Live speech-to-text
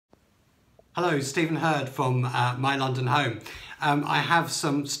Hello, Stephen Hurd from MyLondonHome. I have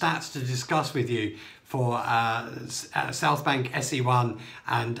some stats to discuss with you for Southbank SE1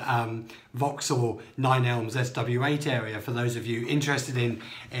 and Vauxhall Elms SW8 area, for those of you interested in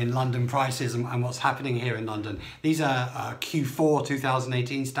London prices and what's happening here in London. These are Q4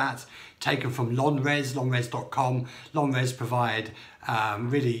 2018 stats taken from LonRes, LonRes.com. LonRes provide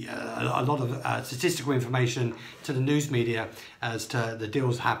really a lot of statistical information to the news media as to the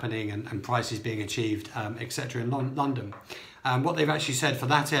deals happening and prices being achieved, etc. in London. What they've actually said for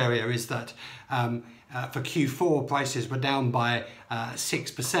that area is that for Q4 prices were down by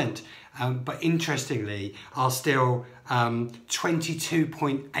 6%, but interestingly are still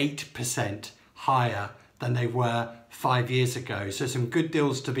 22.8% higher than they were 5 years ago. So some good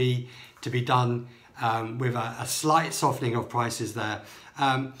deals to be done with a slight softening of prices there.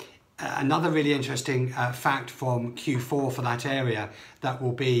 Another really interesting fact from Q4 for that area that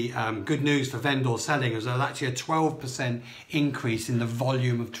will be good news for vendors selling is there's actually a 12% increase in the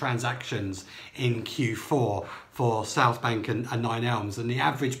volume of transactions in Q4 for Southbank and Nine Elms, and the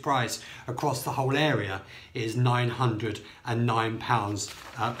average price across the whole area is £909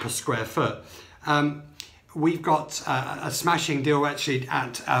 per square foot. We've got a smashing deal actually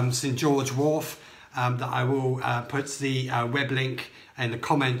at St George Wharf that I will put the web link in the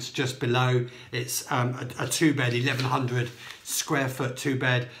comments just below. It's a two-bed, 1,100 square foot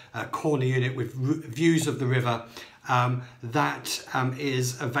two-bed corner unit with views of the river. That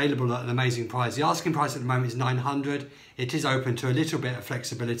is available at an amazing price. The asking price at the moment is 900. It is open to a little bit of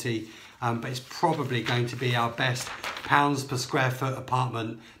flexibility, but it's probably going to be our best pounds per square foot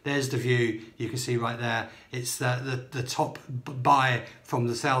apartment. There's the view you can see right there. It's the top buy from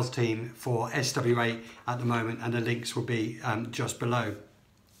the sales team for SW8 at the moment, and the links will be just below.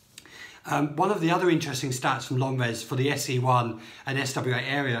 One of the other interesting stats from LonRes for the SE1 and SW8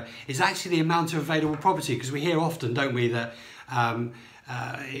 area is actually the amount of available property, because we hear often, don't we, that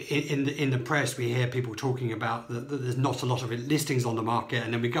in the press we hear people talking about that there's not a lot of listings on the market,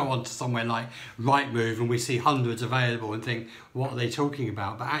 and then we go on to somewhere like Rightmove and we see hundreds available and think, what are they talking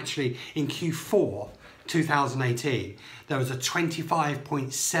about? But actually in Q4 2018 there was a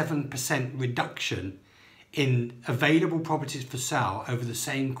 25.7% reduction in available properties for sale over the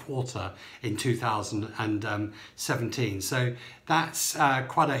same quarter in 2017. So that's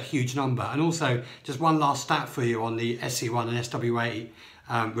quite a huge number. And also, just one last stat for you on the SE1 and SW8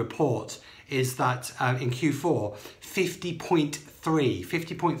 report is that in Q4,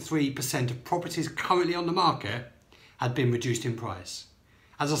 50.3% of properties currently on the market had been reduced in price.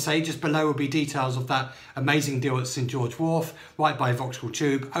 As I say, just below will be details of that amazing deal at St George Wharf, right by Vauxhall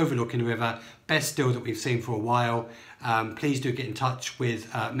Tube, overlooking the river. Best deal that we've seen for a while. Please do get in touch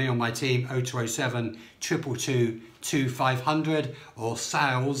with me on my team, 0207 222 2500 or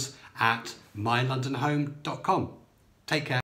sales@mylondonhome.com. Take care.